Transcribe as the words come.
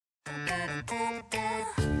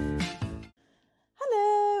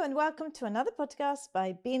welcome to another podcast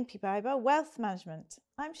by BNP Paribas Wealth Management.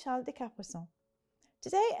 I'm Charlotte de Capoisson.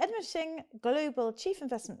 Today, Edmund Shing, Global Chief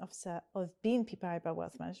Investment Officer of BNP Paribas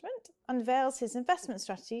Wealth Management, unveils his investment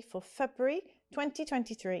strategy for February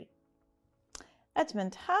 2023.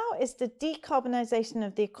 Edmund, how is the decarbonisation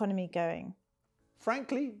of the economy going?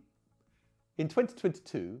 Frankly, in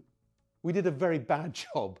 2022, we did a very bad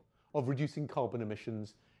job of reducing carbon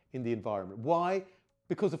emissions in the environment. Why?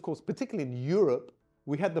 Because, of course, particularly in Europe,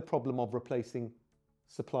 we had the problem of replacing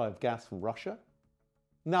supply of gas from Russia.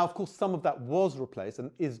 Now, of course, some of that was replaced and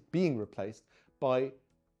is being replaced by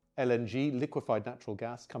LNG, liquefied natural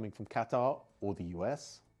gas, coming from Qatar or the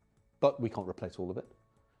US, but we can't replace all of it.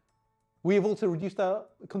 We have also reduced our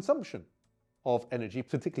consumption of energy,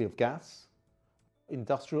 particularly of gas,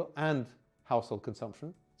 industrial and household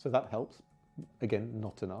consumption, so that helps. Again,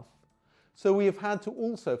 not enough. So we have had to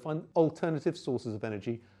also find alternative sources of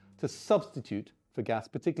energy to substitute for gas,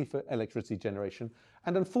 particularly for electricity generation.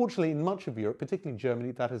 And unfortunately, in much of Europe, particularly in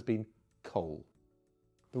Germany, that has been coal.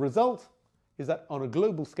 The result is that on a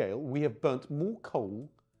global scale, we have burnt more coal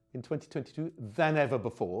in 2022 than ever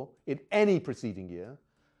before in any preceding year,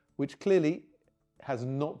 which clearly has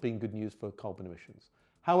not been good news for carbon emissions.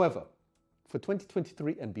 However, for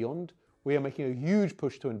 2023 and beyond, we are making a huge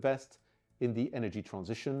push to invest in the energy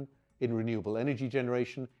transition, in renewable energy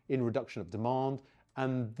generation, in reduction of demand,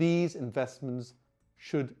 and these investments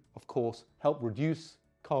should, of course, help reduce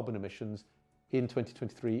carbon emissions in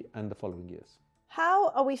 2023 and the following years. How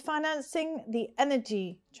are we financing the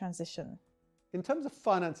energy transition? In terms of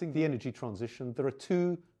financing the energy transition, there are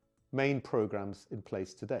two main programs in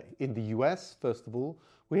place today. In the US, first of all,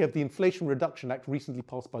 we have the Inflation Reduction Act recently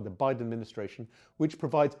passed by the Biden administration, which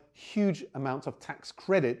provides huge amounts of tax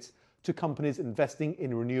credits to companies investing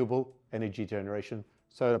in renewable energy generation,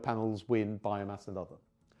 solar panels, wind, biomass, and other.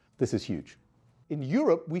 This is huge. In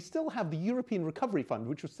Europe, we still have the European Recovery Fund,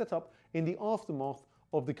 which was set up in the aftermath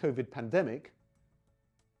of the COVID pandemic,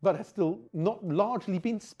 but has still not largely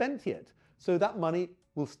been spent yet. So that money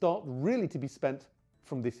will start really to be spent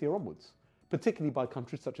from this year onwards, particularly by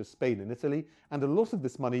countries such as Spain and Italy. And a lot of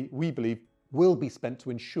this money, we believe, will be spent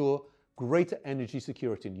to ensure greater energy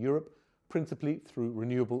security in Europe, principally through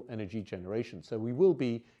renewable energy generation. So we will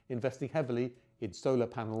be investing heavily in solar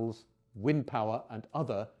panels, wind power and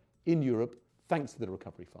other in Europe, thanks to the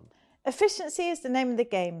Recovery Fund. Efficiency is the name of the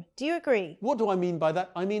game. Do you agree? What do I mean by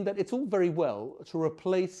that? I mean that it's all very well to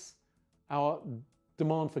replace our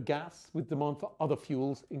demand for gas with demand for other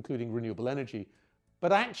fuels, including renewable energy.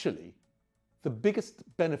 But actually, the biggest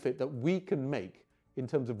benefit that we can make in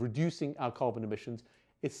terms of reducing our carbon emissions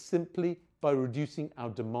is simply by reducing our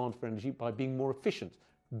demand for energy, by being more efficient.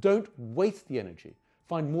 Don't waste the energy.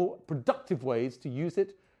 Find more productive ways to use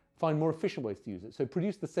it, find more efficient ways to use it. So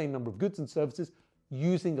produce the same number of goods and services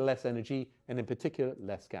using less energy and in particular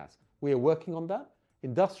less gas. We are working on that.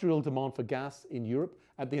 Industrial demand for gas in Europe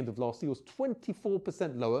at the end of last year was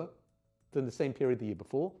 24% lower than the same period the year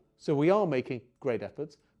before. So we are making great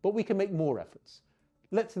efforts, but we can make more efforts.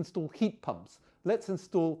 Let's install heat pumps. Let's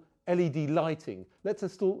install LED lighting. Let's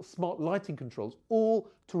install smart lighting controls, all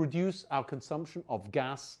to reduce our consumption of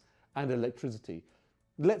gas and electricity.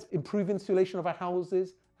 Let's improve insulation of our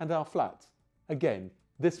houses and our flats. Again,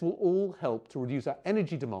 this will all help to reduce our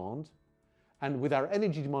energy demand, and with our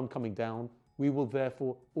energy demand coming down, we will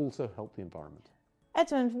therefore also help the environment.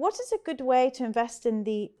 Edmund, what is a good way to invest in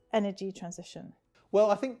the energy transition? Well,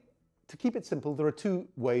 I think to keep it simple, there are two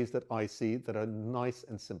ways that I see that are nice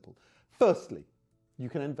and simple. Firstly, you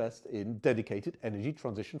can invest in dedicated energy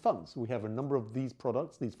transition funds. We have a number of these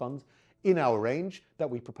products, these funds, in our range that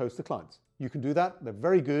we propose to clients. You can do that. They're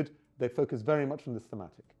very good. They focus very much on this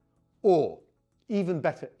thematic. Or, even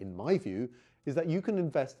better, in my view, is that you can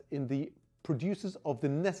invest in the producers of the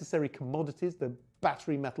necessary commodities, the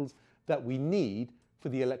battery metals that we need for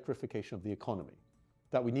the electrification of the economy,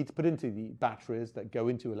 that we need to put into the batteries that go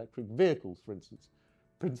into electric vehicles, for instance,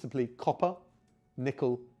 principally copper,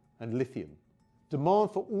 nickel, and lithium.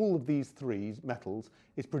 Demand for all of these three metals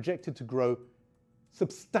is projected to grow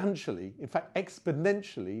substantially, in fact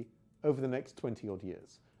exponentially, over the next 20 odd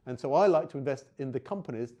years. And so I like to invest in the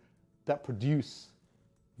companies that produce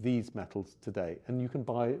these metals today. And you can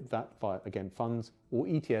buy that via, again, funds or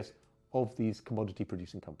ETFs of these commodity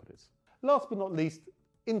producing companies. Last but not least,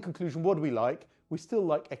 in conclusion, what do we like? We still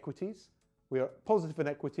like equities. We are positive in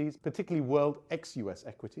equities, particularly world ex-US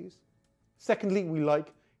equities. Secondly, we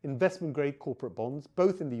like investment-grade corporate bonds,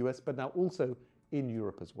 both in the US, but now also in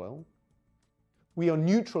Europe as well. We are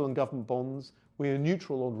neutral on government bonds. We are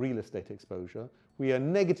neutral on real estate exposure. We are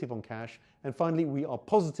negative on cash. And finally, we are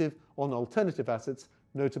positive on alternative assets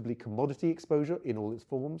notably commodity exposure in all its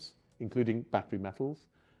forms, including battery metals,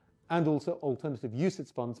 and also alternative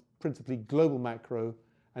UCITS funds, principally global macro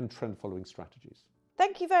and trend following strategies.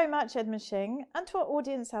 Thank you very much, Edmund Shing, and to our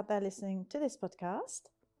audience out there listening to this podcast.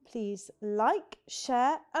 Please like,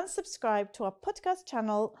 share and subscribe to our podcast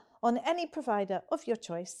channel on any provider of your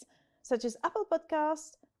choice, such as Apple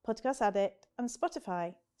Podcasts, Podcast Addict and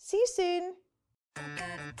Spotify. See you soon!